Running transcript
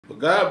Well,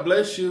 God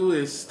bless you.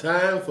 It's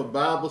time for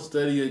Bible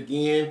study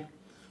again.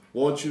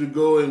 Want you to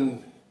go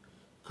and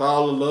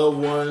call a loved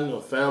one,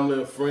 a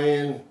family, or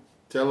friend.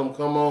 Tell them,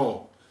 come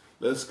on.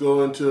 Let's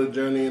go into a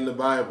journey in the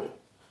Bible.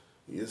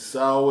 It's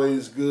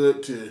always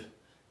good to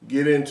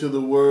get into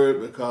the Word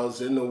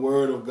because in the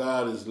Word of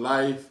God is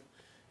life.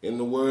 In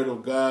the Word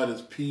of God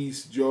is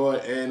peace,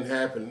 joy, and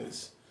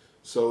happiness.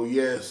 So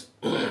yes,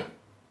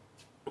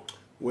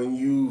 when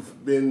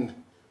you've been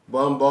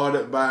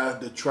bombarded by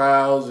the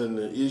trials and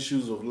the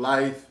issues of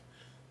life,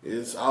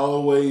 it's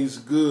always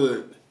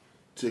good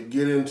to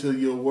get into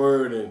your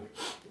Word and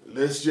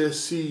let's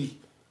just see,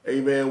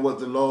 amen, what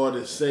the Lord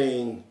is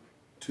saying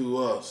to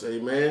us,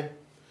 amen.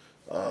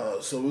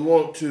 So we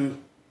want to,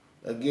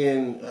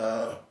 again,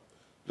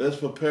 let's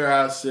prepare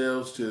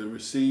ourselves to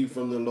receive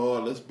from the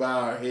Lord. Let's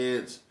bow our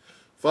heads.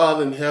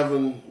 Father in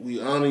heaven,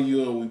 we honor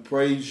you and we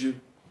praise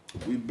you.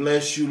 We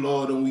bless you,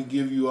 Lord, and we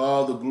give you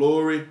all the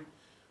glory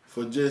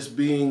for just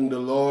being the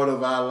Lord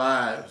of our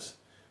lives.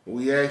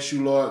 We ask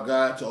you, Lord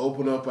God, to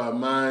open up our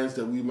minds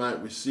that we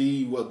might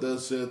receive what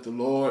thus saith the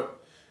Lord.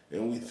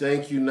 And we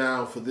thank you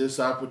now for this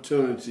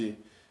opportunity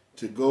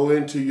to go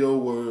into your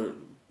word,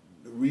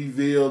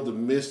 reveal the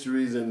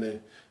mysteries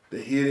and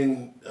the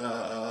hidden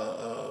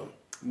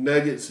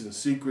nuggets and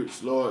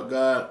secrets, Lord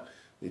God,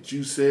 that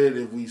you said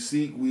if we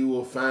seek, we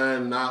will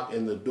find, knock,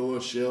 and the door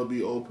shall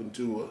be open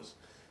to us.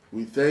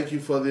 We thank you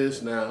for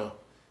this now,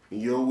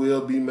 and your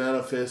will be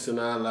manifest in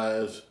our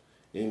lives.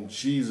 In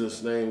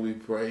Jesus' name we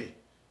pray.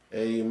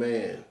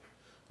 Amen.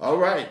 All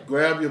right,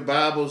 grab your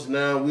Bibles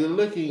now. We're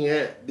looking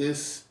at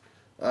this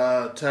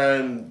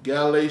time,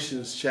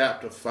 Galatians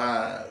chapter 5.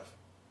 I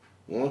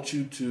want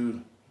you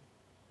to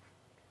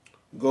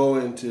go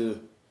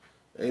into,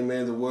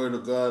 amen, the Word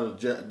of God of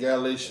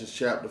Galatians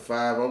chapter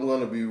 5. I'm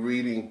going to be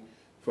reading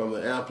from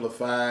the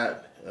Amplified.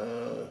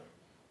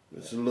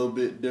 It's a little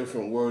bit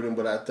different wording,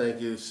 but I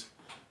think it's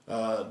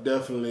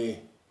definitely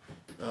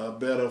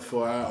better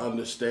for our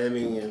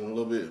understanding and a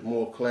little bit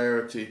more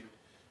clarity.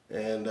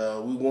 And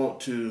we want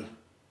to,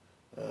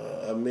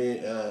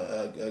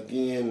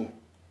 again,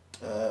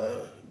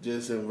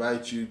 just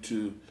invite you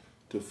to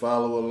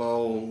follow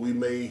along. We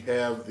may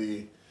have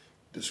the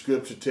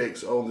scripture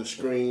text on the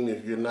screen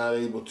if you're not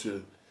able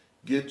to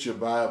get your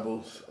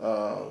Bibles.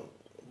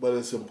 But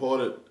it's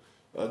important,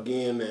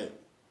 again, that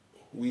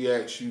we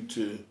ask you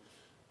to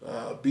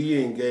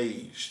be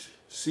engaged.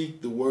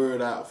 Seek the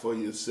word out for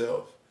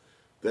yourself.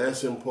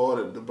 That's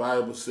important. The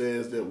Bible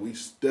says that we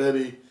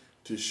study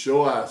to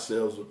show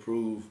ourselves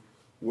approved,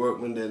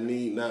 workmen that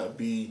need not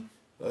be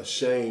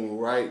ashamed,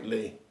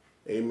 rightly,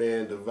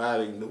 amen,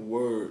 dividing the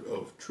word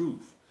of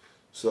truth.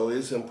 So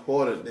it's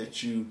important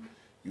that you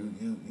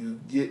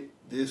get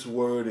this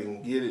word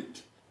and get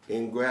it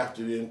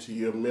engrafted into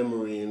your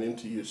memory and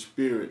into your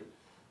spirit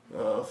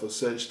for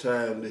such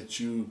time that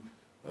you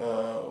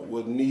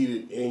would need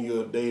it in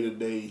your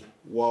day-to-day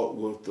walk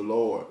with the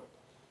Lord.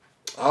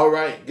 All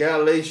right,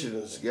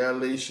 Galatians,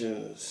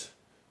 the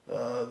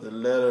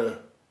letter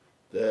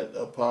that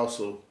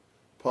Apostle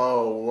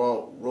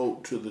Paul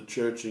wrote to the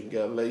church in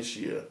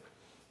Galatia.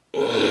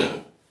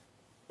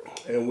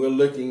 And we're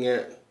looking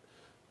at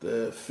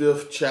the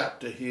 5th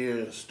chapter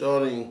here,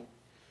 starting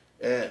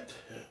at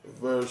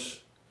verse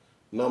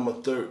number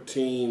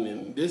 13.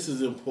 And this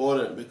is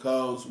important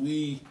because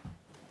we,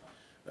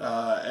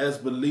 as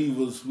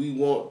believers, we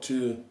want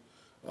to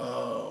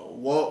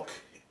walk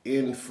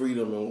in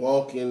freedom and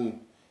walk in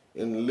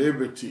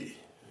liberty,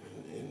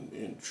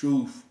 in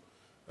truth.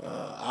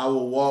 Our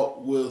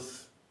walk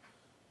with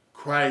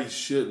Christ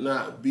should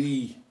not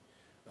be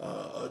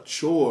a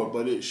chore,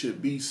 but it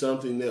should be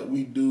something that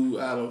we do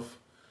out of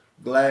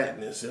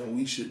gladness, and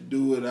we should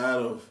do it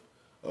out of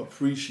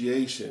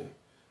appreciation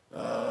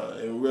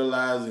and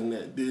realizing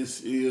that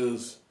this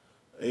is,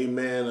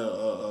 amen,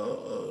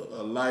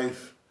 a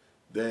life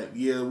that,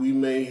 yeah, we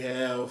may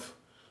have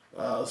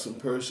some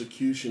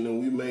persecution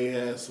and we may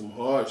have some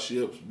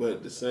hardships, but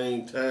at the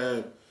same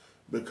time,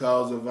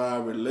 because of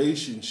our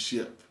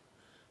relationship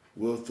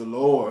with the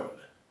Lord,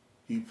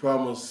 he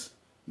promised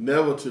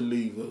never to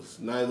leave us,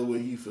 neither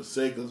would he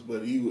forsake us,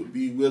 but he would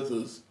be with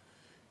us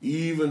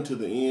even to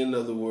the end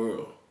of the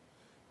world.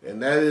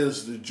 And that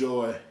is the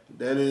joy,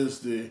 that is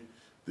the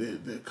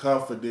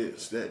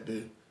confidence that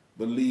the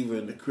believer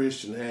and the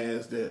Christian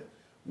has, that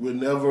we're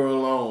never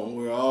alone.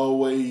 We're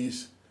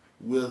always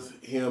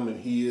with him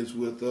and he is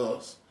with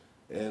us.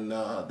 And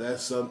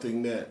that's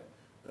something that,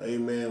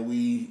 amen,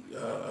 we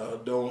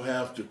don't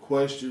have to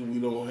question. We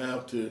don't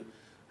have to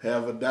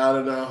have a doubt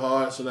in our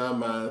hearts and our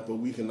minds, but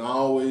we can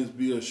always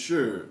be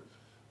assured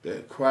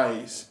that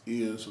Christ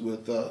is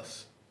with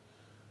us.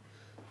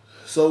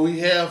 So we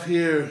have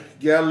here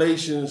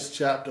Galatians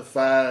chapter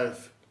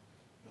 5,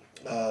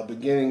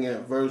 beginning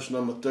at verse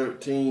number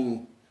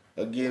 13.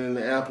 Again in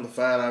the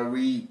Amplified I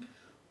read,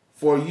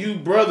 "For you,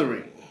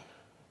 brethren,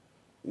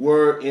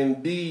 were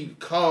indeed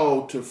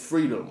called to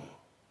freedom.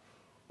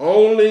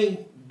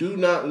 Only do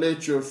not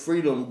let your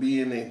freedom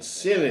be an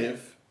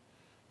incentive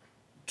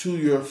to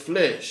your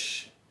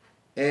flesh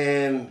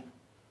and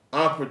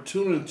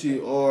opportunity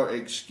or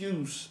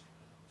excuse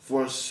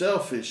for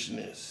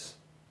selfishness,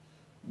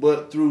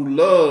 but through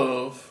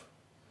love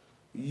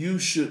you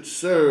should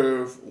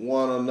serve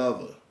one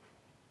another.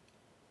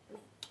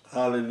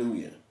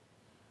 Hallelujah.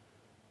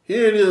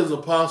 Here it is,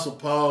 Apostle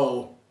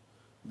Paul,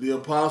 the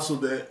apostle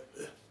that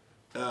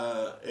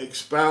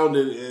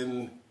expounded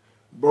and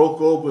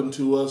broke open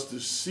to us the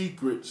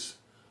secrets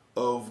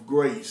of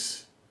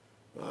grace.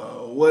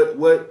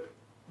 What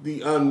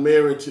the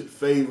unmerited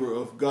favor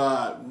of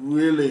God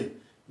really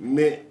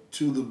meant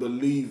to the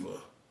believer.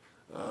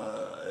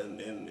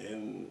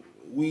 And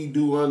we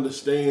do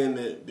understand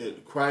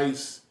that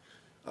Christ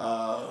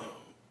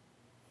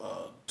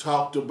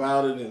talked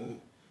about it,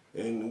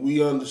 and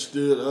we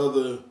understood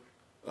other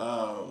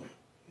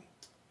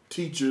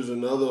teachers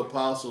and other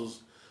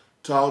apostles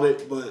taught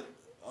it, but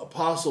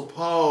Apostle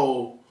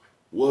Paul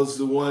was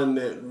the one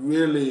that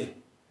really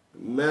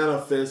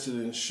manifested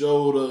and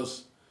showed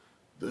us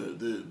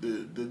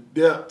the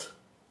depth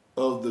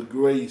of the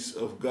grace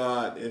of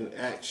God in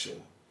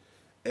action.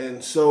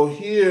 And so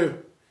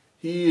here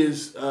he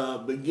is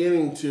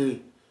beginning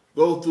to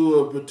go through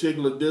a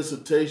particular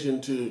dissertation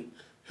to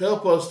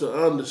help us to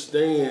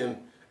understand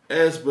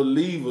as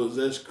believers,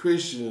 as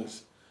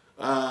Christians,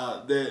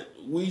 that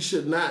we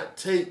should not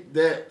take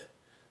that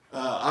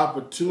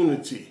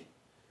opportunity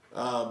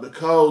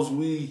because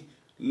we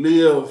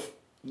live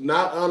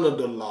not under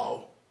the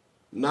law,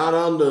 not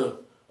under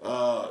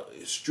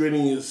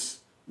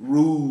strenuous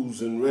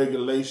rules and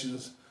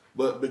regulations,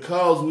 but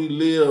because we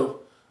live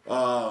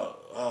by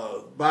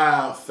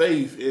our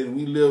faith and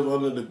we live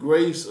under the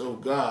grace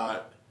of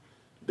God,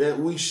 that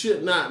we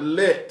should not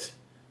let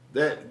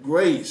that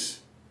grace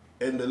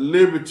and the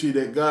liberty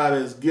that God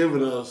has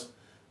given us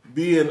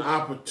be an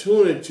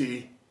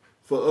opportunity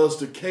for us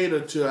to cater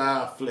to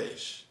our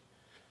flesh.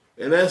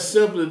 And that's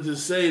simply to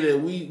say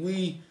that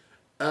we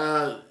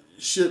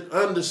should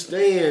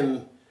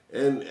understand,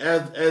 and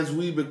as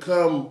we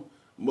become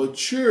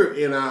mature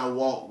in our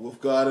walk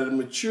with God and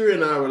mature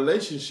in our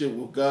relationship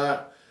with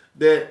God,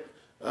 that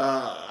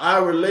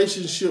our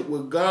relationship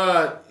with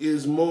God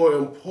is more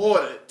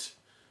important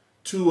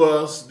to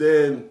us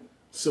than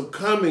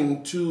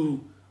succumbing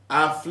to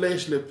our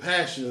fleshly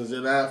passions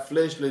and our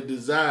fleshly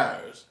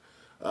desires.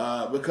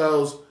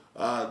 Because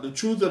the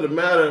truth of the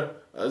matter,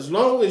 as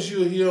long as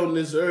you're here on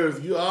this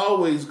earth, you're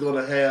always going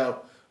to have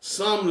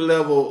some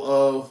level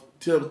of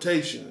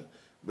temptation,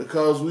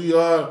 because we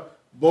are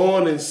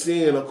born in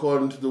sin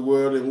according to the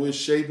word, and we're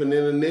shapen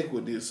in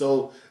iniquity.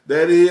 So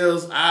that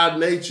is our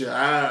nature.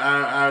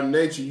 Our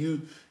nature.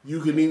 You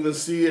can even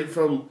see it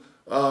from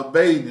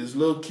babies,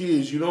 little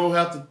kids. You don't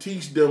have to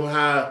teach them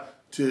how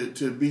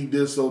to be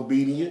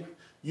disobedient.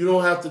 You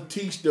don't have to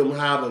teach them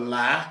how to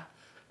lie.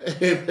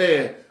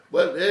 Amen.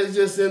 But it's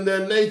just in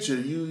their nature.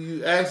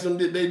 You ask them,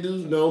 did they do?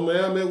 No,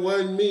 ma'am, it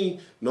wasn't me.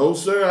 No,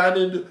 sir, I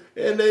didn't do.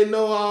 And they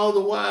know all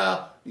the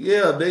while,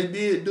 yeah, they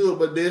did do it,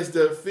 but there's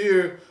that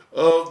fear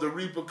of the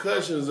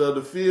repercussions, or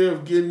the fear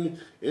of getting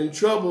in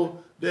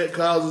trouble that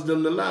causes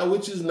them to lie,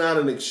 which is not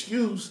an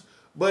excuse,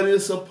 but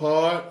it's a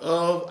part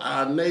of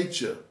our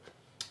nature.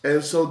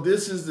 And so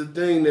this is the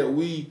thing that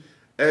we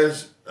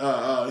as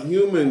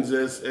humans,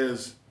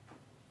 as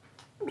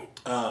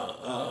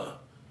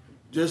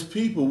just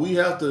people, we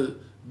have to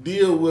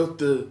deal with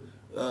the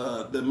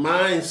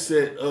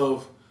mindset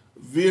of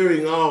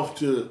veering off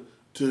to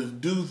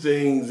do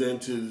things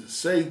and to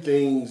say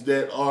things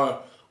that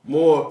are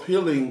more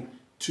appealing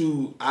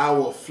to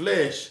our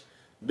flesh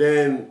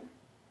than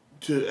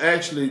to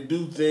actually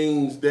do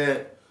things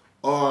that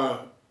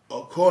are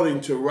according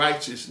to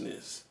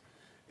righteousness.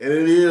 And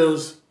it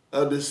is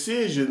a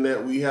decision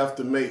that we have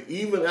to make,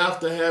 even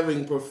after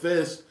having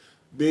professed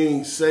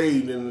being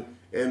saved and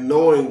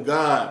knowing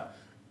God.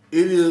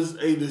 It is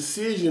a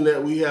decision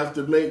that we have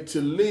to make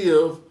to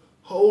live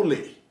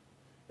holy.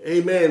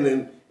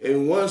 Amen.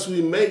 And once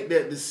we make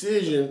that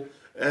decision,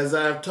 as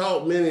I've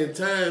taught many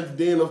times,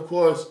 then of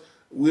course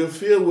we're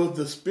filled with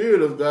the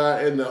Spirit of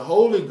God and the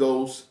Holy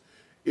Ghost.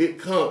 It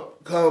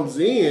comes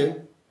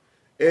in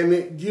and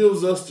it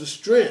gives us the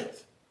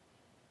strength.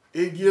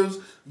 It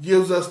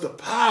gives us the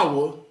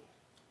power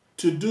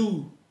to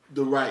do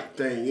the right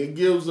thing. It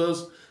gives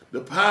us the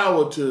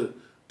power to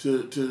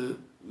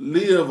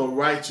live a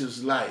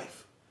righteous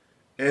life.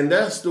 And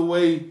that's the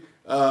way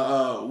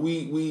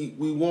we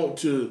want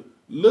to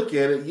look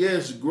at it.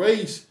 Yes,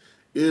 grace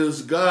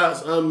is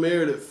God's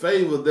unmerited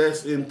favor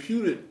that's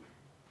imputed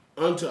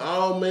unto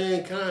all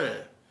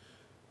mankind.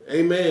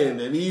 Amen.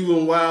 And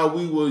even while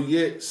we were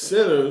yet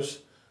sinners,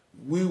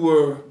 we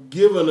were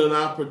given an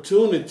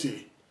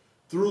opportunity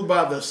through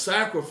by the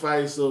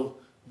sacrifice of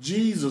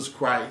Jesus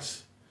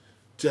Christ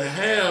to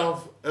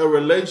have a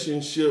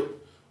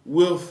relationship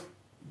with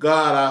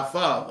God our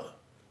Father.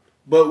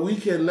 But we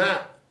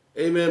cannot,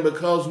 amen,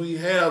 because we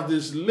have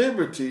this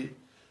liberty,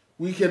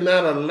 we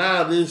cannot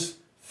allow this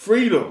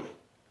freedom,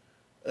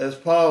 as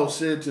Paul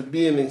said, to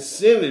be an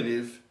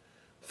incentive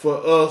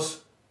for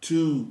us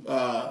to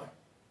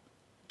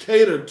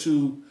cater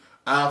to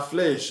our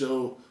flesh.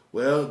 So,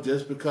 well,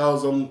 just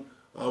because I'm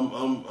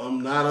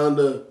not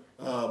under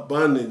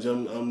bondage.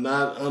 I'm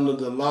not under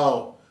the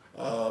law.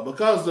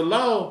 Because the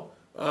law,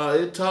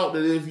 it taught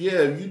that if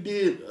you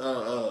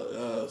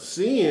did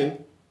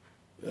sin,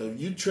 if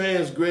you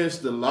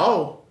transgressed the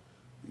law,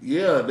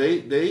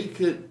 they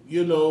could,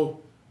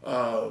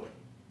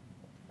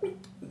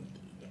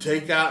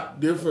 take out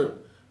different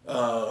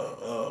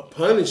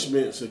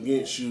punishments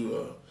against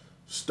you,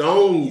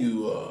 stone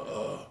you.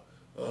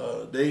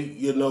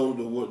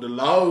 The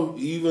law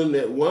even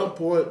at one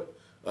point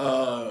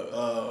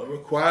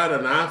required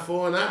an eye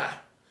for an eye.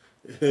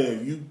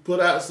 If you put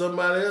out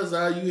somebody else's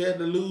eye, you had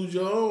to lose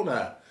your own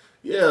eye.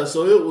 Yeah,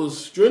 so it was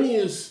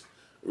strenuous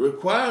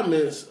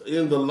requirements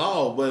in the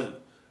law,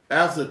 but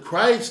after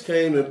Christ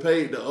came and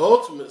paid the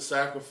ultimate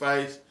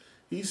sacrifice,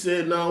 he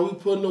said, no, we're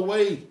putting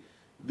away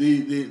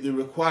the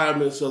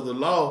requirements of the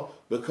law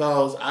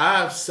because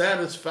I've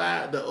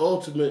satisfied the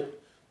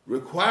ultimate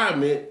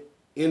requirement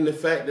in the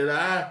fact that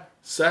I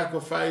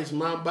sacrificed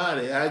my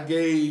body. I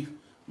gave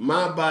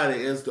my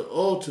body as the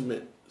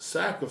ultimate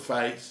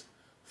sacrifice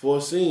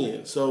for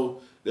sin.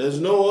 So there's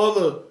no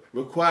other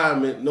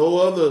requirement, no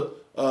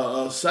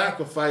other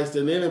sacrifice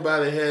that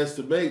anybody has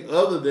to make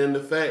other than the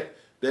fact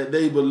that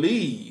they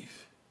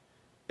believe.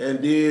 And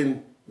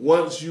then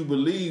once you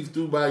believe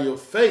through by your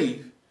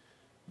faith,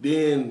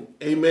 then,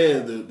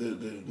 amen,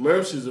 the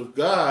mercies of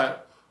God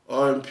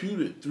are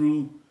imputed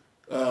through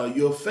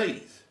your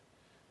faith.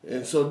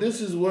 And so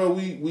this is where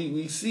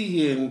we see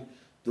here, and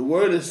the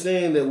word is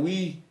saying that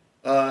we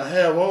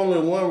have only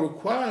one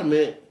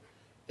requirement,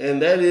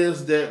 and that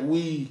is that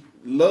we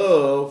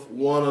love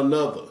one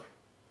another.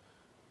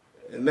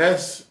 And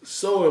that's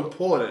so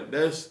important.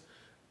 That's,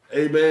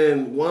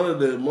 amen, one of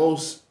the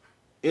most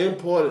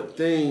important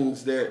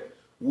things that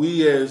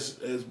we as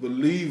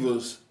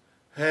believers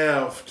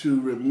have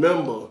to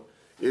remember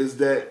is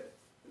that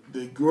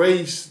the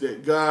grace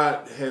that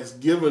God has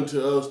given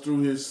to us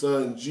through his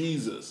son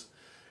Jesus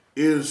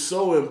is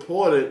so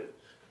important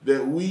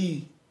that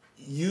we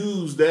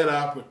use that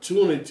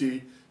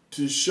opportunity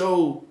to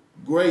show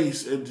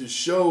grace and to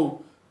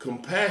show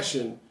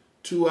compassion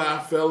to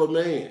our fellow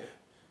man.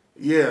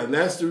 Yeah, and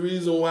that's the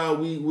reason why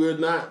we're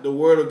not, the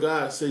word of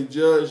God say,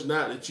 judge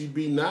not that you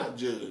be not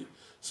judged.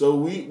 So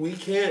we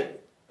can't,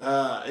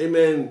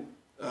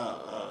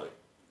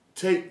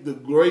 take the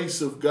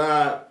grace of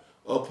God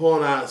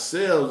upon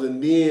ourselves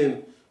and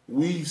then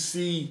we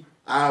see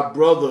our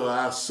brother,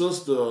 our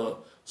sister,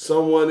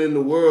 someone in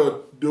the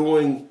world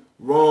doing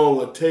wrong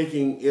or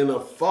taking in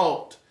a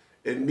fault,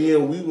 and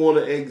then we want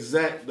to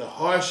exact the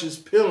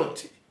harshest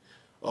penalty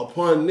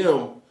upon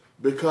them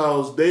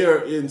because they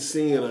are in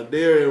sin or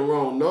they're in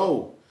wrong.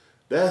 No,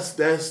 that's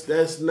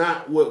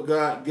not what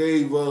God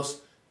gave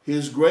us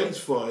his grace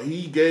for.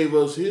 He gave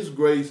us his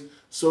grace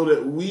so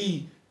that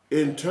we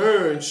in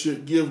turn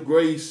should give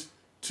grace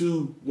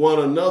to one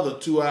another,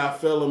 to our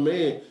fellow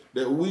man,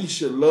 that we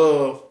should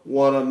love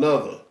one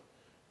another.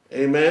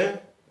 Amen.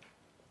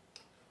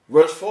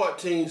 Verse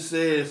 14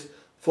 says,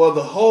 for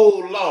the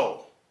whole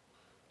law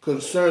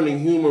concerning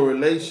human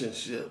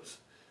relationships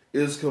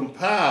is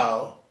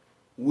compiled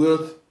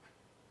within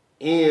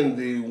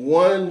the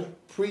one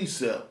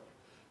precept: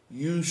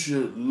 you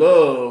should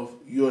love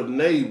your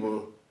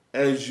neighbor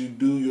as you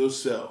do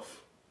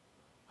yourself.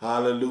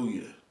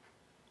 Hallelujah.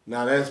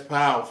 Now that's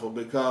powerful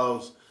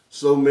because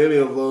so many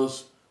of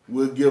us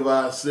will give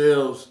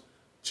ourselves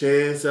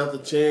chance after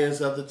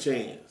chance after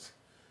chance.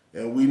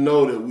 And we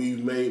know that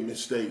we've made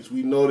mistakes.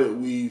 We know that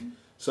we've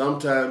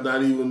sometimes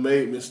not even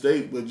made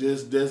mistakes, but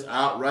just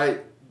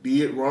outright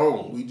did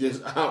wrong. We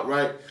just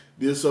outright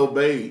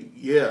disobeyed.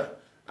 Yeah,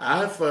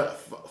 I've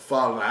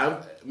fallen.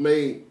 I've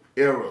made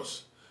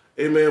errors.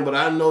 Amen. But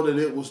I know that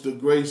it was the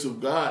grace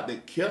of God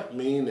that kept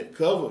me and that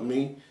covered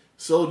me.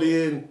 So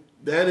then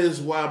that is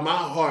why my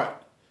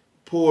heart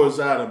pours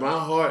out, and my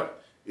heart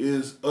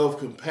is of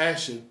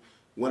compassion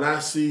when I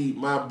see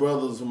my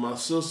brothers and my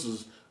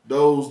sisters,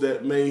 those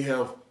that may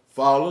have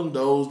fallen,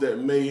 those that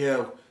may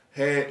have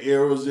had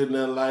errors in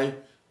their life.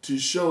 To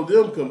show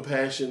them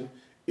compassion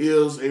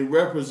is a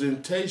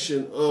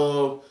representation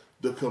of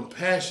the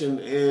compassion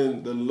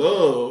and the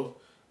love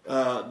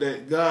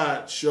that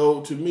God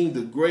showed to me.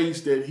 The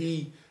grace that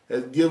he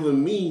has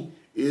given me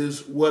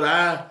is what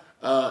I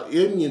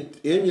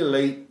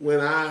emulate when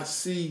I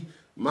see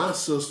my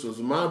sisters,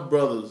 my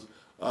brothers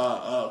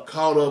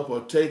caught up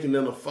or taken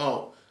in a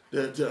fault.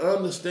 To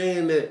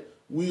understand that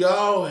we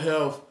all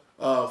have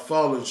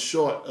fallen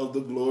short of the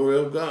glory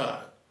of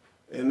God.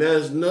 And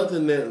there's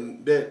nothing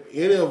that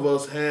any of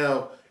us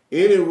have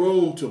any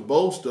room to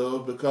boast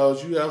of,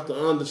 because you have to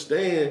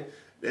understand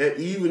that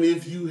even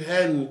if you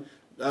hadn't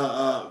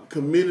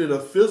committed a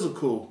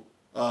physical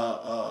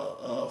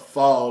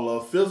fall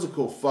or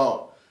physical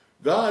fault,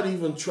 God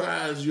even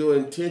tries your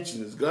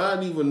intentions.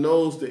 God even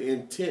knows the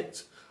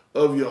intents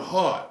of your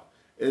heart.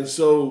 And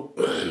so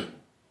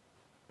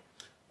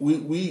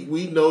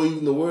we know,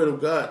 even the Word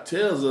of God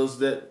tells us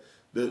that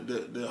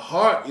the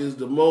heart is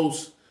the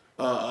most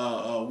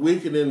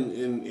wicked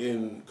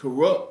and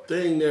corrupt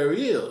thing there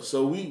is.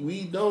 So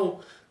we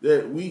know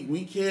that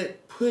we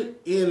can't put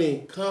any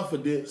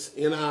confidence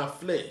in our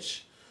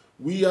flesh.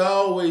 we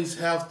always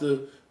have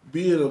to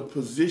be in a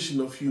position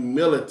of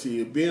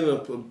humility, be in a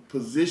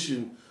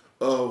position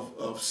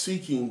of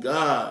seeking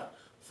God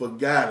for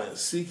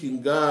guidance,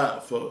 seeking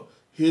God for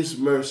his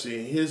mercy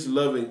and his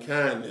loving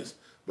kindness,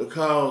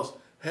 because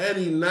had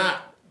he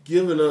not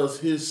given us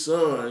his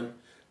son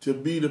to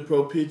be the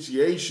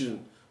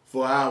propitiation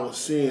for our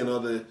sin, or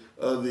the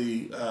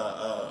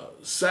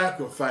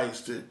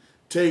sacrifice to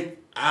take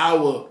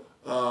our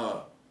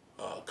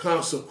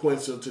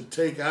consequences, to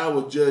take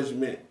our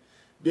judgment,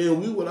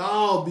 then we would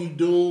all be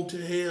doomed to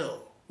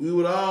hell. We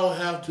would all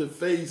have to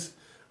face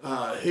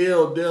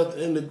hell, death,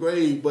 and the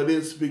grave. But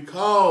it's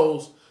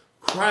because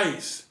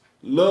Christ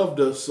loved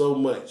us so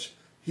much.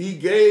 He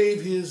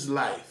gave his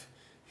life.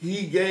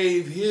 He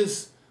gave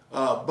his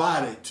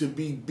body to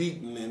be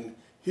beaten and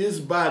his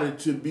body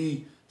to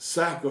be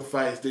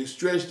sacrificed. They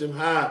stretched him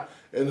high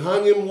and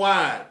hung him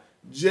wide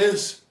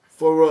just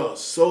for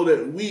us, so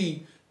that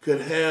we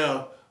could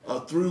have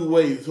a through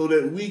way, so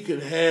that we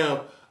could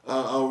have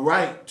a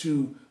right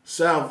to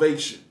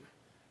salvation.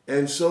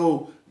 And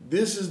so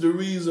this is the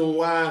reason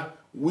why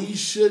we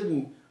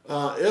shouldn't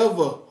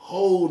ever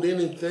hold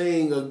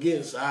anything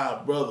against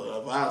our brother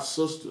or our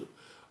sister.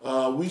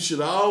 We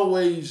should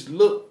always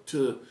look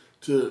to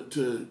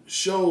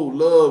show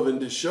love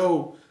and to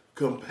show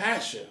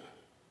compassion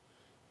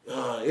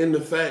in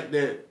the fact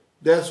that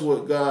that's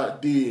what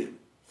God did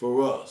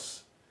for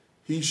us.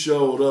 He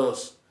showed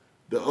us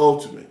the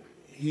ultimate.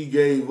 He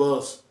gave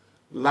us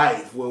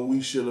life when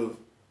we should have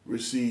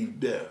received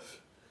death.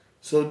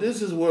 So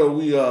this is where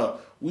we are.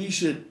 We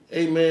should,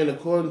 amen,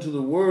 according to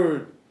the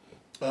word,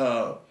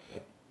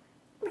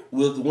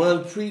 with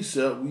one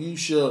precept, you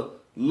shall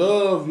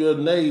love your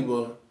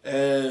neighbor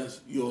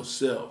as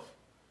yourself.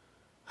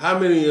 How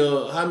many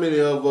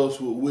of us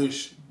would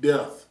wish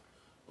death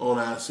on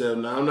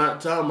ourselves? Now, I'm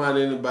not talking about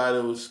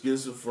anybody who's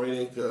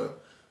schizophrenic or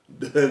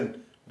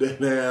doesn't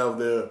have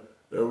their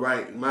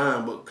right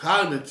mind, but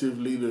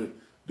cognitively,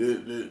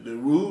 the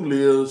rule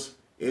is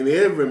in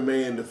every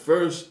man, the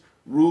first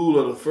rule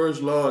or the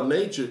first law of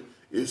nature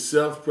is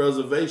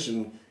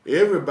self-preservation.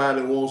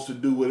 Everybody wants to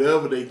do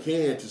whatever they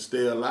can to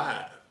stay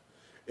alive.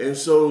 And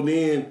so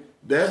then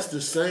that's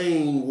the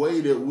same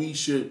way that we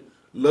should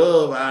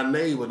love our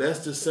neighbor.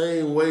 That's the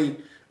same way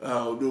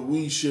that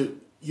we should,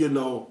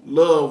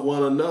 love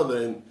one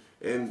another.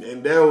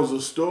 And there was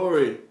a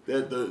story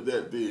that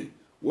the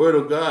Word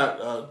of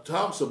God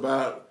talks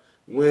about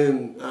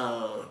when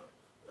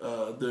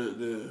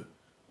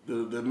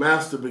the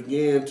master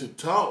began to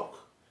talk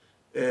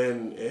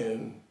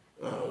and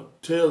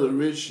tell the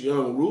rich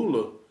young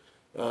ruler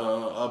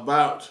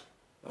about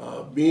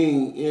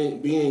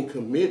being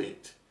committed.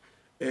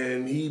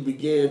 And he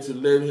began to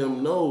let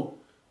him know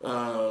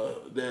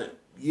that,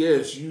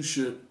 yes, you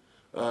should.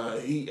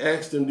 He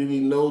asked him, did he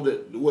know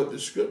that what the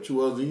scripture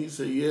was? And he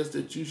said, yes,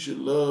 that you should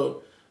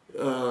love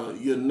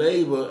your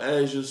neighbor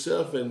as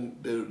yourself.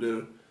 And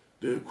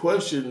the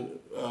question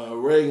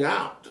rang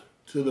out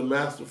to the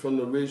master from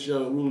the rich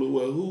young ruler,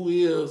 well, who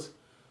is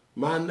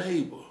my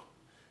neighbor?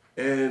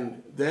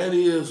 And that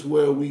is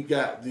where we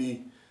got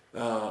the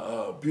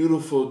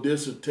beautiful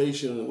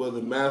dissertation where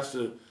the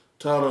master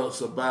taught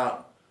us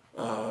about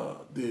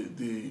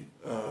the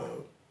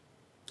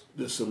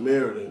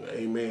Samaritan,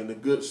 amen, the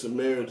good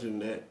Samaritan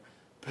that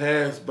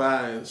passed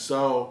by and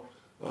saw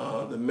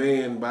the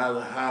man by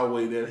the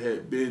highway that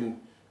had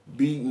been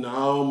beaten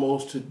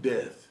almost to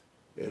death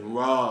and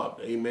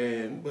robbed,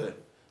 amen,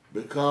 but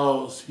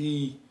because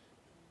he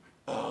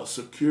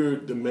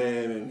secured the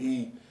man and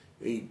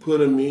he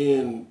put him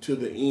into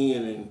the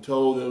inn and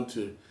told him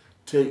to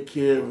take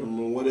care of him,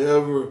 and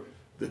whatever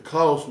the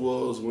cost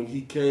was when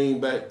he came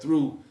back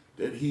through,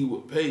 that he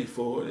would pay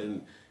for it.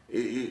 And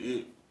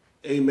it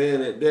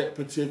amen, at that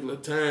particular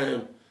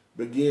time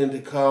began to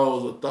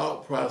cause a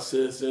thought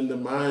process in the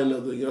mind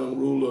of the young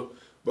ruler,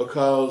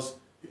 because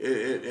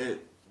at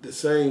the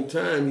same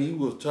time he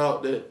was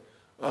taught that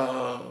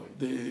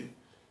the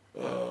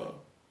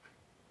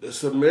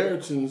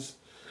Samaritans,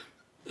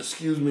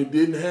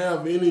 didn't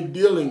have any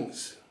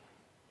dealings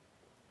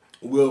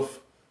with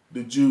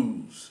the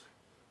Jews.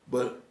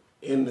 But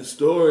in the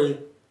story,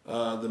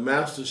 the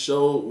master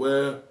showed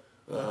where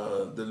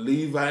the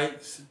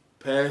Levites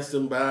passed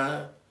them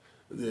by,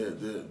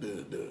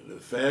 the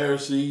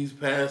Pharisees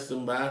passed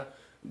them by.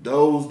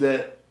 Those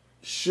that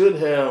should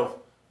have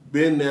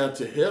been there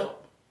to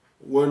help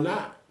were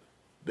not.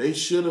 They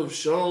should have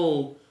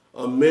shown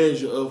a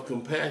measure of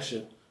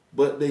compassion,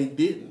 but they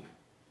didn't.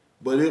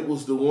 But it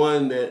was the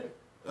one that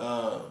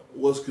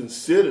was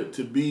considered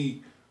to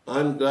be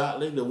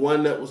ungodly, the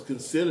one that was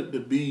considered to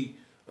be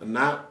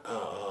not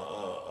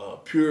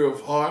pure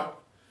of heart,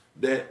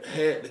 that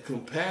had the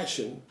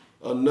compassion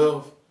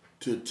enough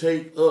to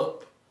take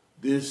up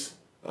this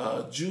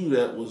Jew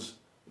that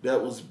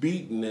was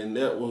beaten and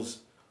that was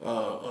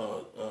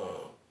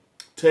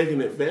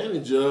taken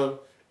advantage of,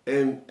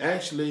 and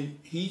actually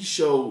he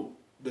showed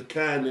the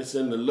kindness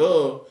and the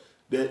love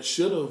that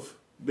should have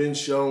been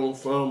shown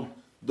from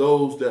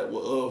those that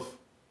were of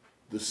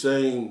the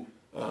same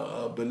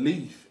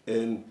belief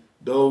and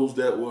those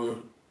that were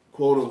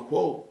quote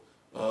unquote,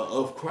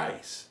 of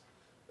Christ,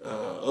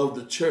 of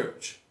the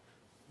church.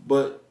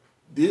 But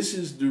this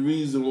is the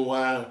reason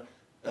why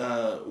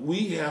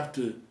we have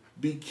to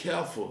be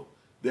careful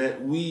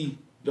that we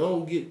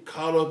don't get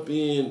caught up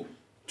in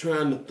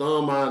trying to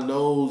thumb our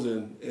nose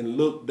and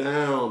look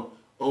down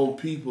on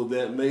people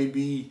that may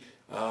be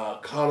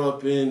caught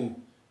up in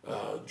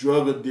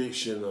drug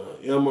addiction,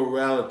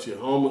 immorality,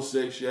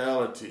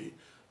 homosexuality,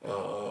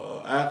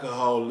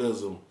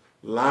 alcoholism,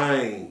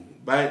 lying,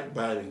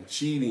 backbiting,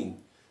 cheating,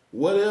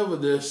 whatever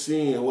they're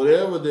seeing,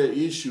 whatever their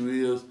issue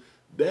is,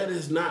 that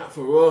is not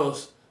for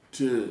us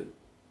to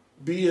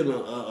be in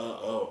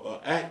an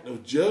act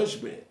of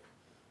judgment.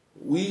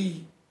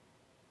 We,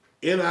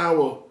 in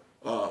our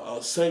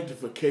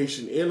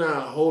sanctification, in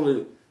our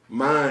holy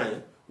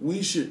mind,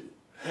 we should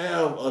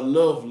have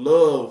enough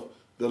love,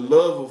 the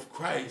love of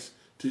Christ,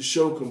 to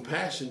show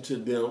compassion to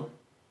them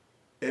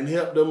and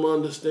help them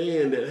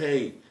understand that,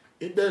 hey,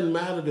 it doesn't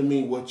matter to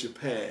me what your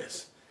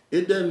past.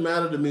 It doesn't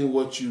matter to me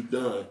what you've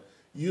done.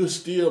 You're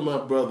still my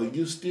brother.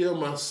 You're still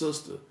my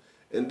sister.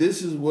 And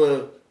this is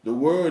where the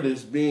word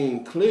is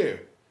being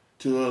clear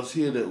to us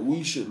here, that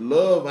we should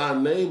love our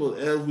neighbor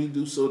as we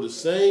do so. The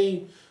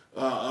same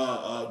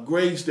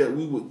grace that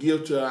we would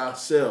give to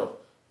ourselves,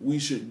 we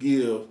should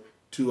give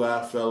to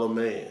our fellow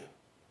man.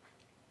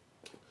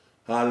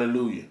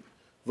 Hallelujah.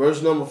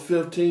 Verse number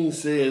 15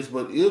 says,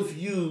 but if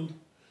you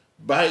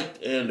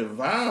bite and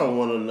devour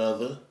one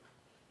another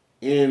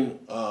in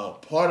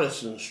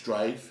partisan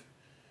strife,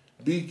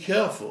 be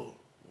careful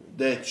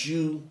that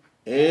you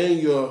and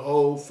your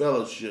whole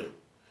fellowship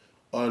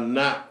are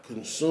not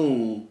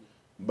consumed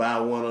by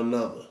one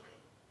another.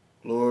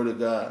 Glory to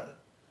God.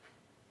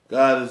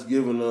 God has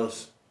given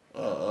us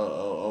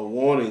a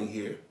warning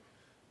here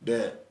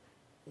that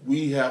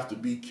we have to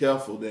be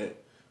careful that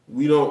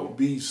we don't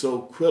be so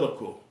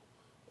critical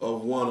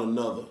of one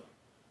another,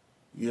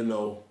 you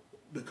know,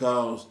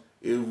 because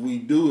if we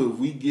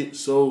get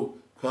so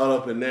caught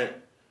up in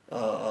that,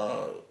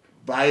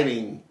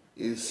 biting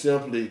is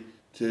simply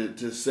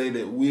to say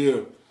that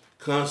we're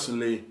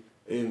constantly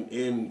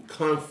in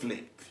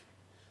conflict,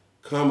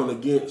 coming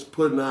against,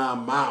 putting our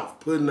mouth,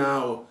 putting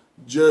our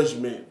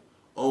judgment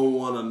on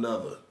one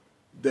another,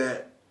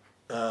 that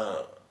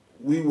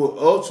we will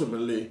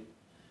ultimately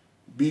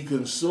be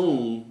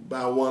consumed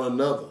by one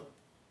another.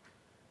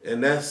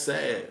 And that's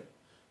sad,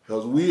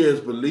 because we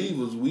as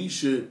believers, we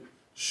should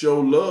show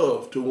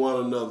love to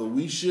one another.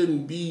 We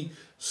shouldn't be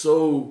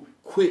so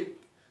quick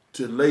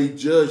to lay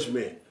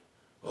judgment.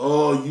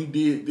 Oh, you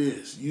did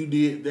this, you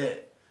did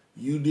that,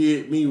 you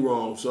did me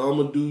wrong, so I'm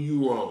going to do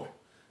you wrong.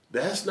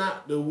 That's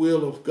not the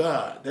will of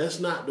God. That's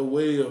not the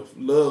way of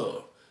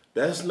love.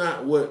 That's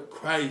not what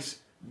Christ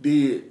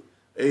did,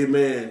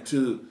 amen,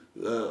 to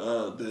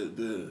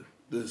the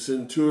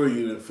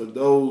centurion, and for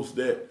those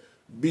that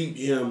beat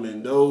him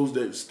and those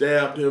that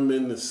stabbed him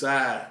in the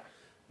side.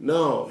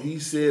 No, he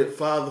said,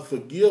 Father,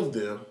 forgive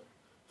them,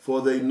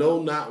 for they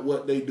know not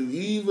what they do.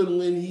 Even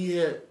when he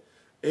had,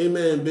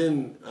 amen,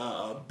 been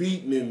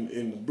beaten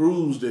and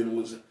bruised and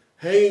was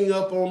hanging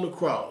up on the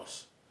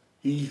cross,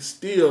 he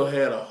still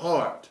had a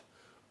heart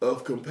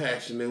of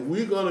compassion. And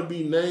we're going to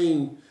be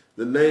named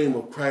the name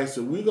of Christ,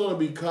 and we're going to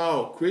be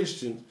called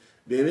Christians,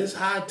 then it's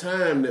high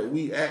time that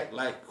we act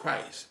like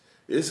Christ.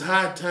 It's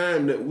high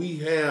time that we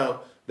have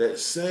that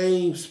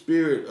same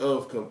spirit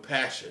of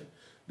compassion,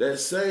 that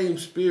same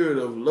spirit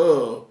of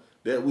love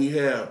that we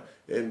have.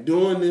 And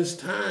during this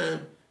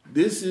time,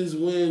 this is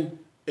when,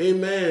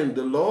 amen,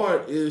 the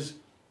Lord is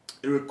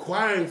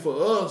requiring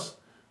for us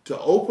to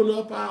open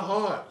up our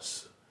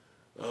hearts.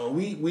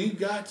 We've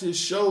got to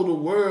show the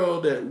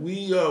world that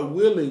we are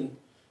willing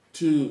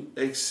to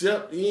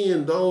accept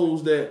in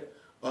those that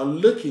are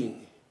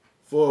looking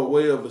for a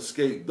way of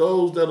escape,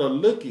 those that are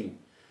looking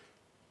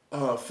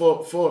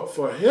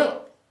for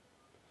help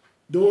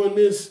during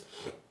this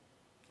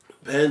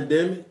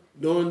pandemic,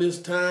 during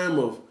this time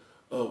of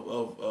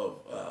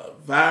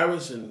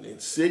virus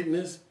and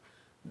sickness.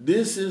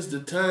 This is the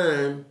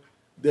time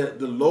that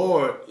the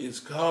Lord is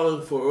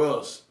calling for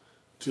us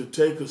to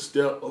take a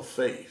step of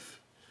faith,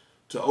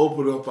 to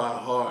open up our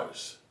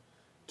hearts,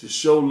 to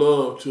show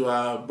love to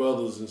our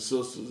brothers and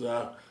sisters,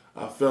 our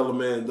fellow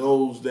man,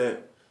 those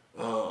that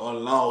are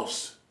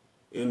lost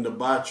in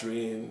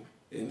debauchery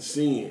and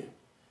sin.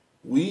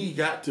 We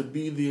got to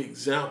be the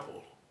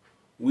example.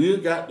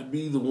 We've got to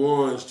be the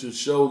ones to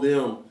show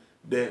them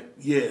that,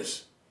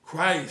 yes,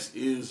 Christ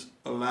is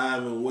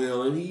alive and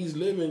well, and he's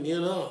living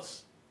in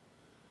us.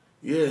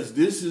 Yes,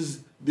 this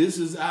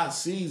is our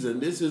season.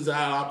 This is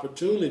our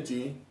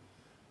opportunity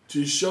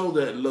to show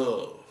that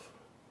love.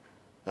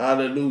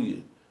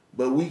 Hallelujah.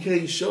 But we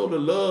can't show the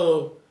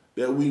love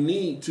that we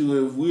need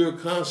to if we're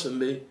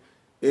constantly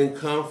in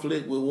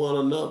conflict with one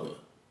another.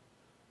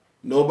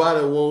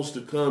 Nobody wants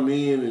to come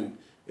in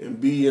and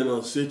be in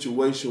a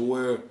situation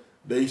where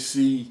they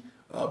see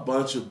a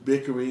bunch of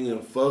bickering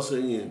and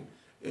fussing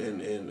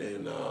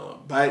and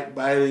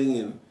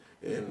backbiting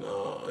and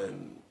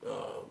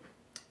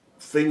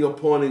finger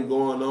pointing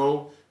going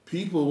on.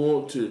 People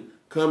want to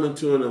come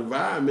into an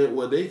environment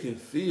where they can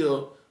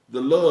feel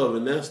the love.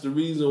 And that's the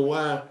reason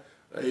why,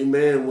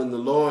 amen, when the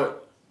Lord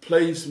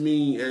placed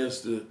me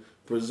as the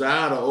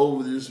presider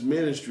over this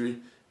ministry,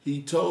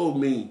 he told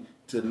me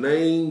to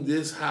name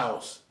this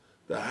house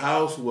the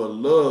house where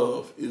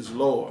love is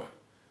Lord.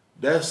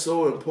 That's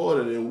so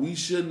important, and we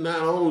should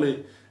not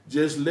only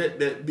just let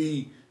that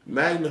be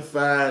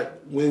magnified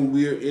when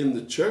we're in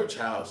the church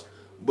house,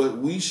 but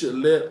we should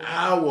let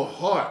our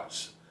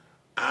hearts,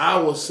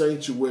 our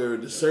sanctuary,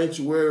 the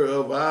sanctuary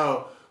of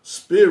our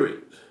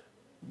spirit,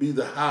 be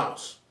the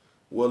house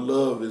where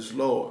love is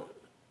Lord.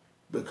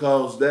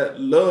 Because that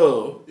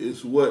love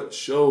is what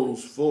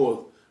shows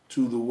forth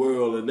to the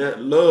world, and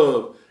that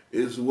love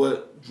is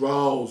what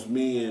draws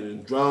men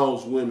and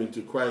draws women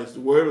to Christ.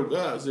 The word of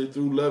God says,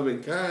 through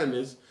loving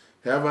kindness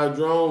have I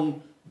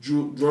drawn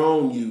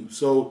you.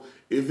 So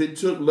if it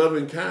took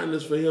loving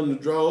kindness for him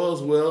to draw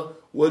us, well,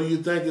 what do you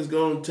think it's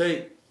going to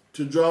take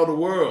to draw the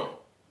world?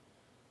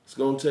 It's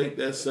going to take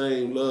that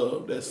same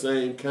love, that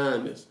same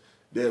kindness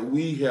that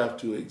we have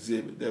to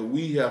exhibit, that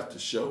we have to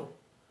show.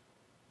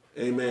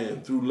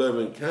 Amen. Through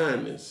loving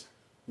kindness,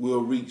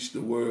 we'll reach the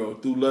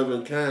world. Through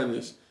loving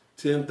kindness,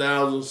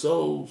 10,000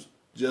 souls,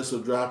 just a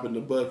drop in the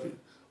bucket.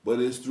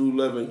 But it's through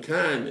loving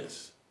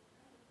kindness,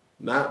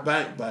 not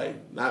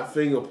backbiting, not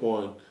finger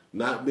pointing,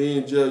 not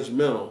being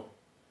judgmental.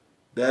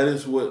 That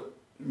is what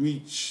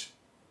reach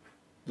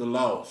the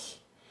lost.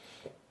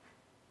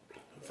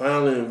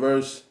 Finally, in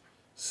verse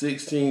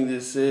 16,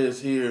 it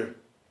says here,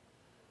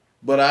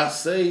 but I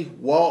say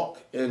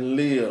walk and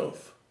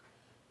live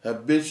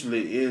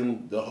habitually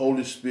in the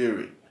Holy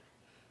Spirit,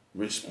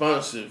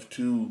 responsive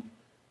to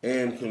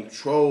and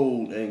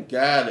controlled and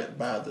guided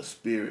by the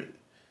Spirit.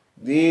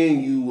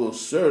 Then you will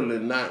certainly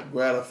not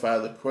gratify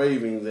the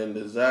cravings and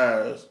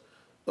desires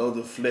of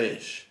the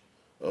flesh,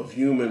 of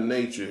human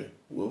nature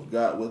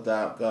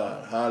without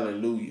God.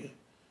 Hallelujah.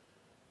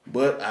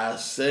 But I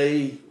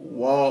say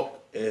walk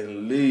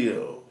and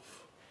live.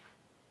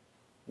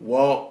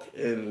 Walk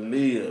and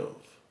live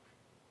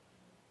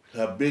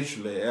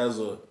habitually as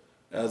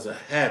a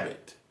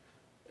habit,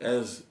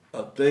 as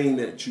a thing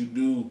that you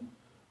do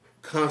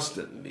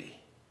constantly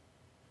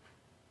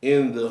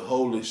in the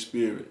Holy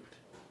Spirit.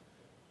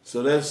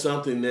 So that's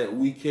something that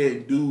we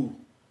can't do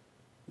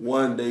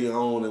one day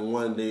on and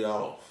one day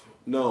off.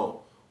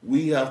 No,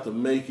 we have to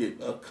make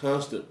it a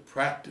constant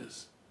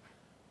practice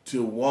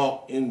to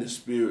walk in the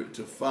Spirit,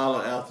 to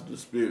follow after the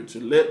Spirit,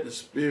 to let the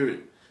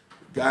Spirit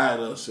guide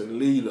us and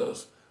lead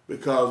us.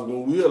 Because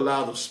when we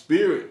allow the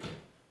Spirit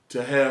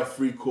to have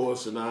free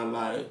course in our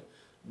life,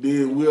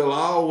 then we'll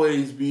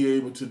always be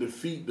able to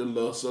defeat the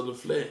lusts of the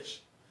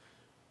flesh.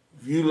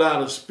 If you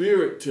allow the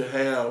Spirit to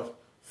have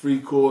free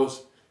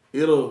course,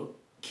 it'll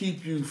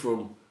keep you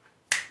from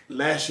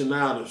lashing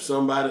out if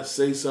somebody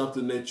say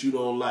something that you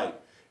don't like.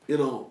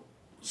 It'll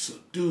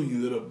subdue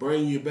you. It'll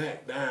bring you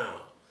back down.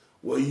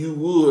 Where you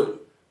would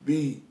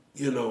be,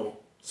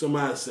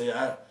 somebody say,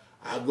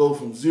 I go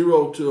from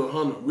 0 to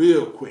 100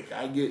 real quick.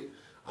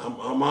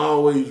 I'm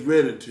always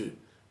ready to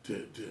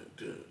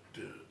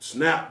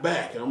snap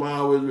back. I'm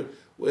always ready.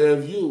 Well,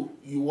 if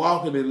you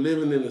walking and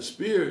living in the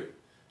Spirit,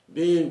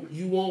 then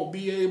you won't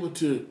be able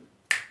to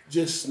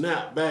just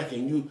snap back,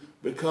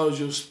 because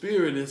your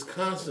spirit is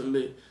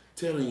constantly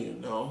telling you,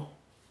 no,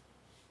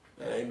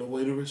 that ain't the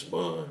way to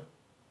respond.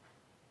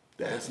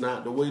 That's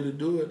not the way to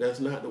do it. That's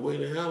not the way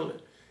to handle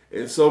it.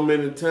 And so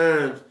many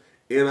times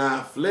in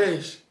our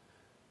flesh,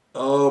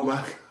 oh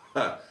my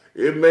God,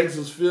 it makes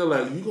us feel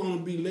like you're going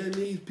to be letting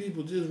these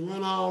people just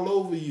run all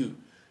over you.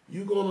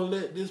 You're going to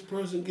let this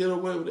person get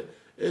away with it.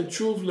 And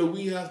truthfully,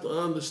 we have to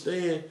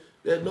understand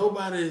that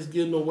nobody is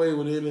getting away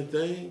with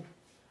anything.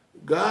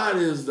 God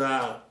is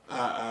our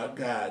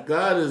guide.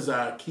 God is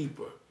our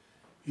keeper.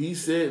 He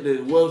said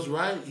that what's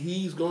right,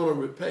 he's going to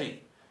repay.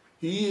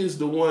 He is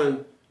the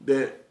one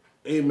that,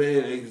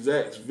 amen,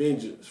 exacts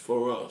vengeance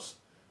for us.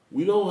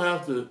 We don't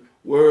have to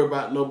worry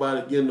about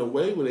nobody getting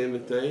away with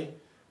anything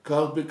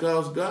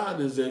because God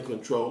is in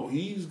control.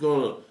 He's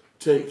going to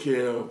take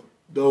care of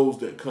those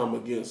that come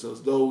against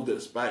us, those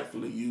that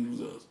spitefully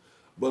use us.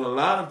 But a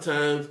lot of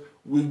times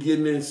we're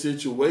getting in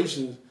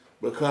situations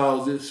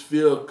because it's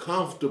feel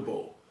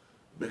comfortable,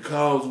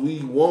 because we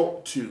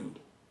want to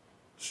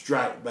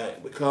strike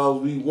back,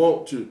 because we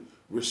want to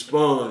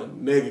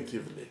respond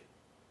negatively.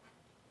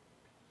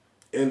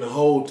 And the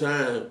whole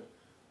time,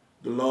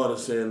 the Lord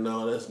is saying,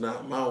 no, that's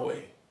not my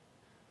way.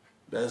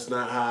 That's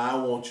not how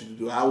I want you to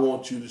do. I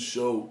want you to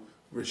show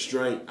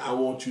restraint. I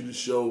want you to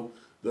show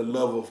the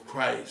love of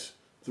Christ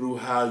through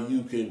how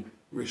you can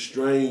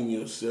restrain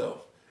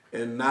yourself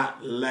and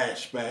not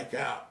lash back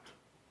out.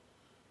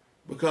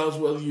 Because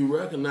whether you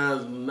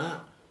recognize it or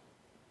not,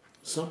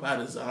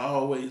 somebody's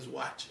always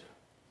watching.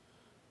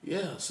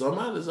 Yeah,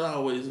 somebody's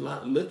always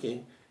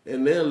looking,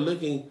 and they're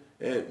looking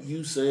at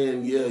you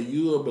saying, yeah,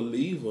 you're a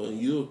believer and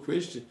you're a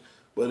Christian.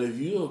 But if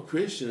you're a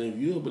Christian, if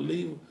you're a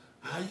believer,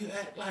 how you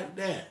act like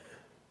that?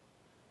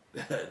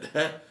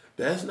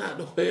 That's not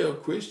the way a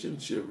Christian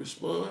should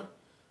respond.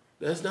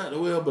 That's not the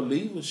way a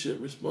believer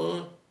should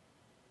respond.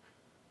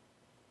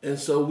 And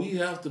so we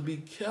have to be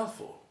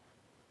careful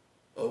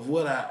of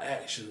what our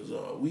actions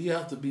are. We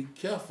have to be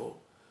careful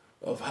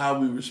of how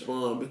we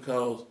respond,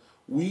 because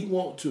we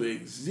want to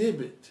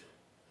exhibit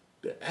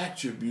the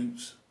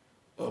attributes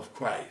of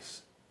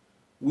Christ.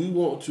 We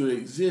want to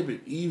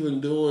exhibit,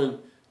 even during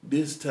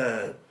this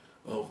time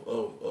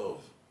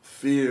of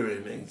fear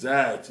and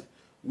anxiety,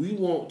 we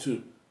want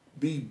to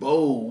be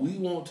bold. We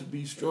want to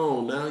be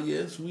strong. Now,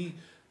 yes, we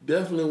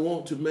definitely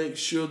want to make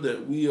sure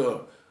that we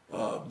are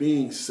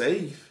being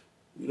safe.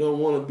 We don't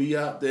want to be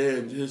out there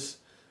and just,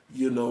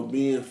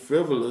 being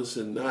frivolous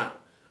and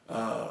not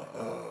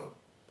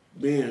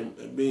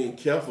being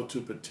careful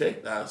to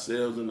protect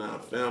ourselves and our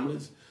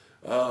families.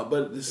 But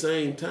at the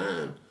same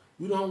time,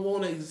 we don't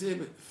want to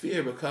exhibit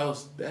fear,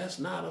 because that's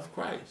not of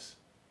Christ.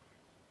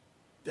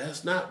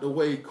 That's not the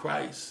way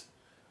Christ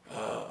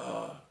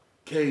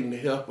came to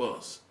help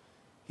us.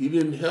 He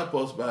didn't help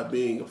us by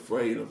being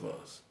afraid of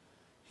us.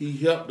 He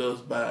helped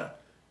us by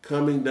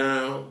coming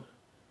down,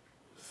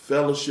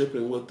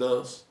 fellowshipping with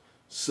us,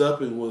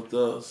 supping with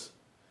us.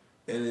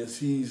 And as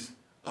he's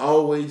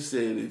always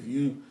said, if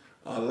you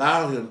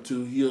allow him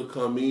to, he'll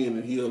come in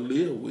and he'll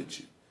live with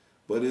you.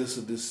 But it's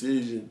a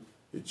decision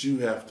that you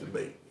have to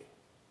make.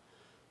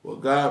 Well,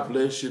 God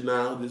bless you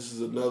now. This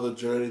is another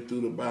journey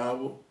through the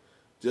Bible.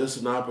 Just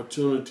an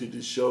opportunity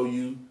to show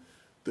you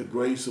the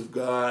grace of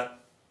God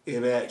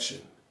in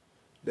action.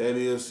 That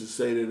is to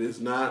say that it's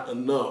not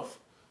enough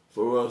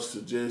for us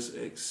to just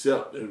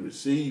accept and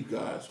receive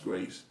God's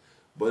grace,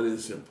 but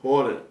it's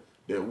important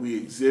that we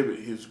exhibit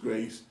his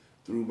grace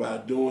through by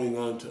doing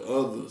unto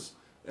others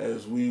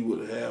as we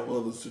would have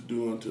others to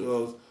do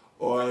unto us,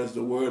 or as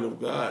the Word of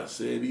God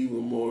said even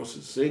more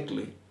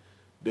succinctly,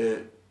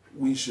 that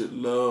we should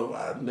love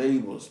our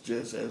neighbors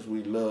just as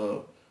we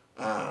love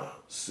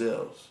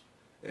ourselves.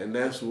 And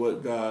that's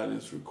what God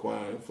is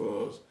requiring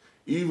for us.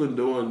 Even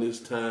during this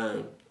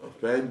time of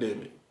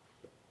pandemic,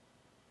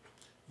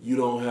 you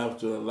don't have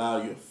to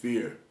allow your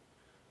fear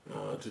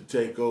to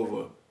take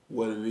over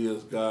what it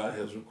is God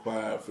has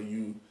required for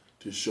you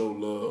to show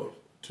love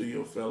to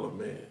your fellow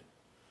man.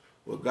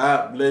 Well,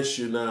 God bless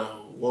you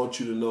now. Want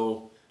you to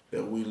know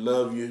that we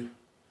love you.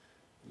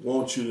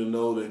 Want you to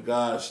know that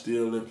God's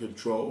still in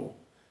control.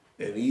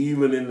 And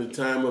even in the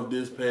time of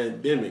this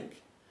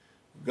pandemic,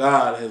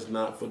 God has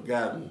not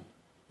forgotten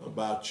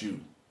about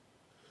you.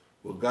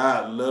 Well,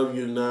 God love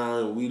you now,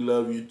 and we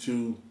love you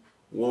too.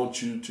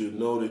 Want you to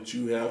know that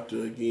you have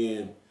to,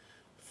 again,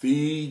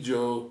 feed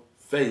your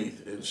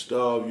faith and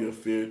starve your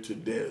fear to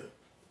death.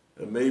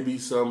 There may be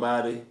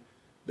somebody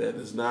that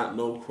does not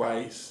know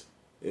Christ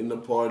in the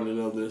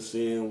pardoning of their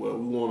sin. Well,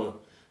 we want to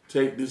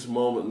take this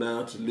moment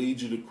now to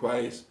lead you to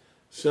Christ.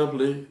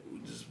 Simply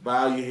just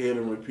bow your head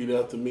and repeat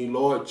after me.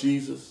 Lord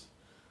Jesus,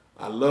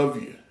 I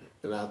love you,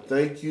 and I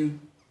thank you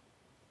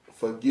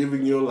for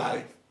giving your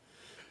life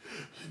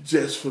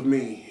just for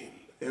me.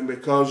 And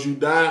because you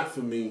died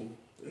for me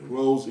and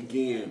rose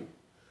again,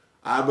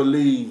 I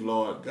believe,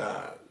 Lord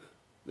God,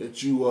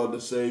 that you are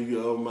the Savior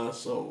of my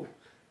soul.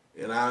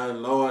 And I,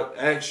 Lord,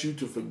 ask you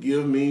to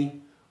forgive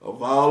me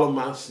of all of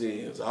my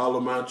sins, all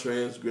of my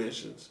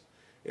transgressions.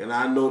 And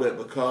I know that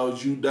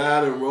because you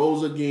died and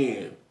rose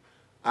again,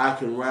 I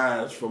can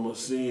rise from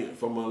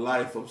a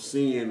life of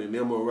sin and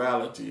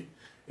immorality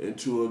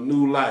into a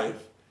new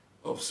life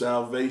of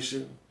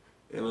salvation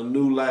and a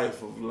new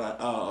life of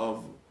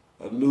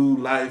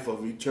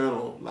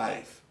eternal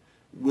life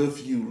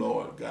with you,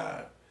 Lord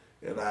God.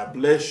 And I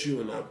bless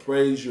you and I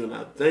praise you and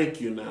I thank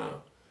you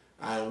now.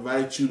 I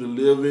invite you to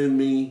live in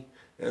me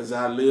as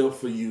I live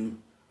for you.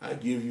 I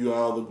give you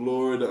all the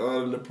glory, the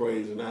honor, and the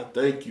praise, and I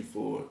thank you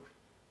for it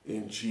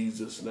in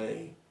Jesus'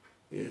 name.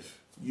 If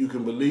you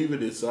can believe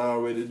it, it's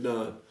already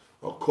done.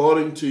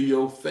 According to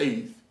your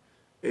faith,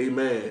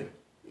 amen,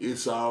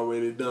 it's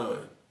already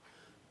done.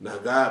 Now,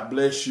 God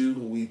bless you.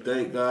 We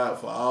thank God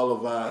for all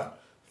of our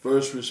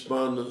first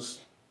responders.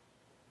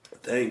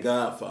 Thank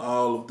God for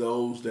all of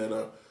those that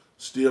are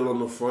still on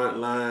the front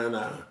line,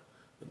 our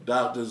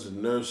doctors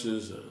and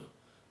nurses,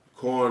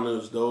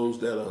 coroners, those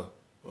that are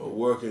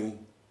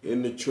working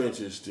in the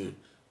trenches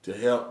to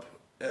help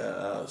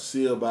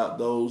see about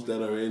those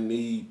that are in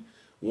need.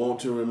 Want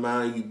to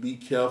remind you, be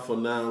careful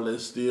now.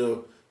 Let's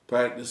still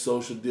practice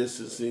social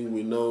distancing.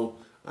 We know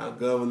our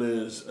governor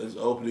is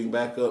opening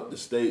back up the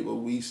state, but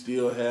we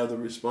still have the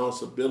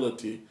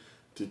responsibility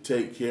to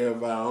take care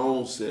of our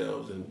own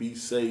selves and be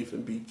safe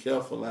and be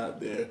careful out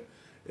there.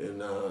 And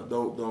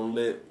don't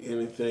let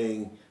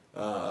anything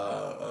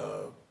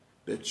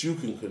that you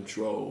can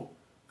control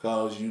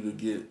cause you to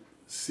get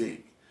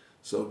sick.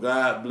 So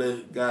God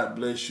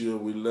bless you,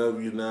 and we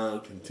love you now.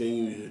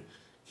 Continue to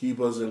keep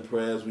us in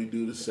prayer as we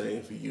do the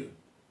same for you.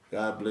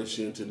 God bless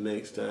you until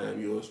next time.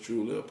 Yours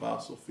truly,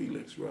 Apostle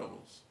Felix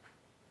Revills.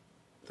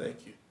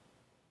 Thank you.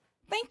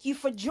 Thank you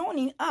for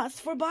joining us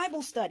for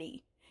Bible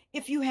study.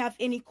 If you have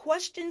any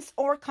questions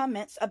or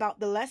comments about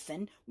the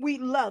lesson,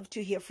 we'd love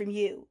to hear from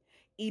you.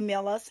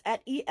 Email us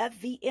at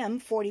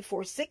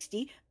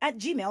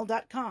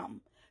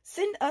efvm4460@gmail.com.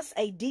 Send us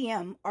a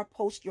DM or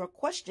post your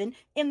question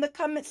in the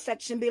comments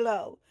section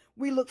below.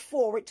 We look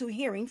forward to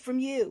hearing from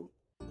you.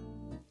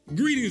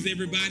 Greetings,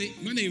 everybody.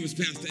 My name is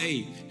Pastor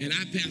Abe, and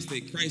I pastor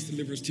at Christ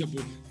Deliverance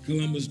Temple,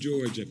 Columbus,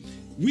 Georgia.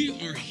 We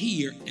are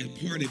here as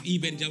part of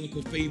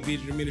Evangelical Faith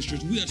Vision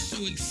Ministries. We are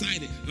so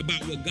excited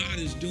about what God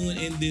is doing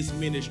in this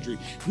ministry.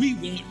 We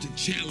want to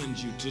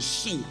challenge you to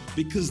sow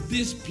because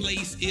this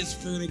place is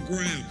fertile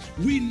ground.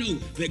 We know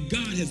that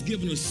God has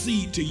given a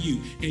seed to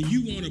you, and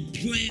you want to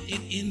plant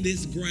it in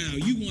this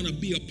ground. You want to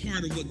be a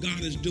part of what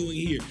God is doing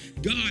here.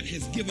 God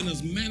has given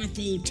us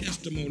manifold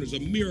testimonies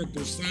of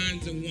miracles,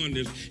 signs, and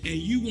wonders, and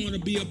you want to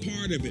be a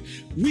part of it.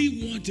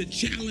 We want to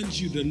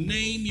challenge you to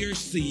name your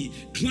seed,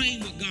 claim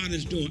what God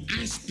is doing.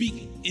 I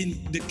speak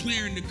and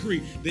declare and decree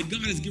that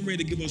God is getting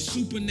ready to give a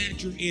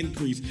supernatural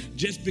increase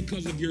just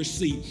because of your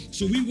seed.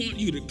 So we want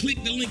you to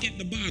click the link at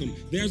the bottom.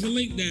 There's a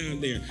link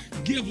down there.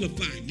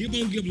 Givelify. Give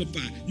on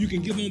Givelify. You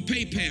can give on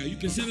PayPal. You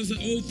can send us an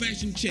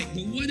old-fashioned check.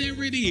 But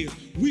whatever it is,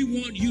 we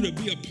want you to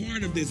be a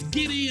part of this.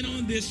 Get in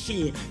on this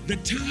sword. The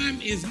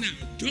time is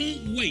now.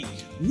 Don't wait.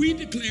 We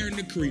declare and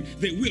decree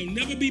that we'll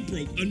never be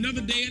broke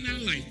another day in our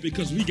life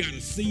because we got a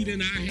seed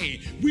in our hand.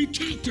 We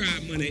talk to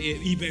our money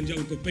at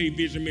Evangelical Faith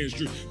Vision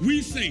Ministry.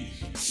 We say,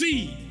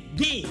 seed,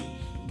 go,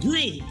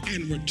 grow,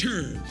 and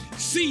return.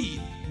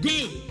 Seed,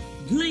 go,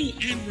 grow,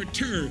 and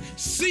return.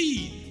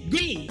 Seed,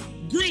 go,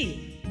 grow.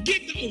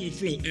 Get the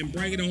overflow and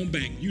bring it on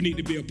back. You need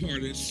to be a part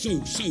of it.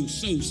 So.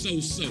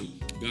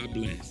 God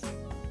bless.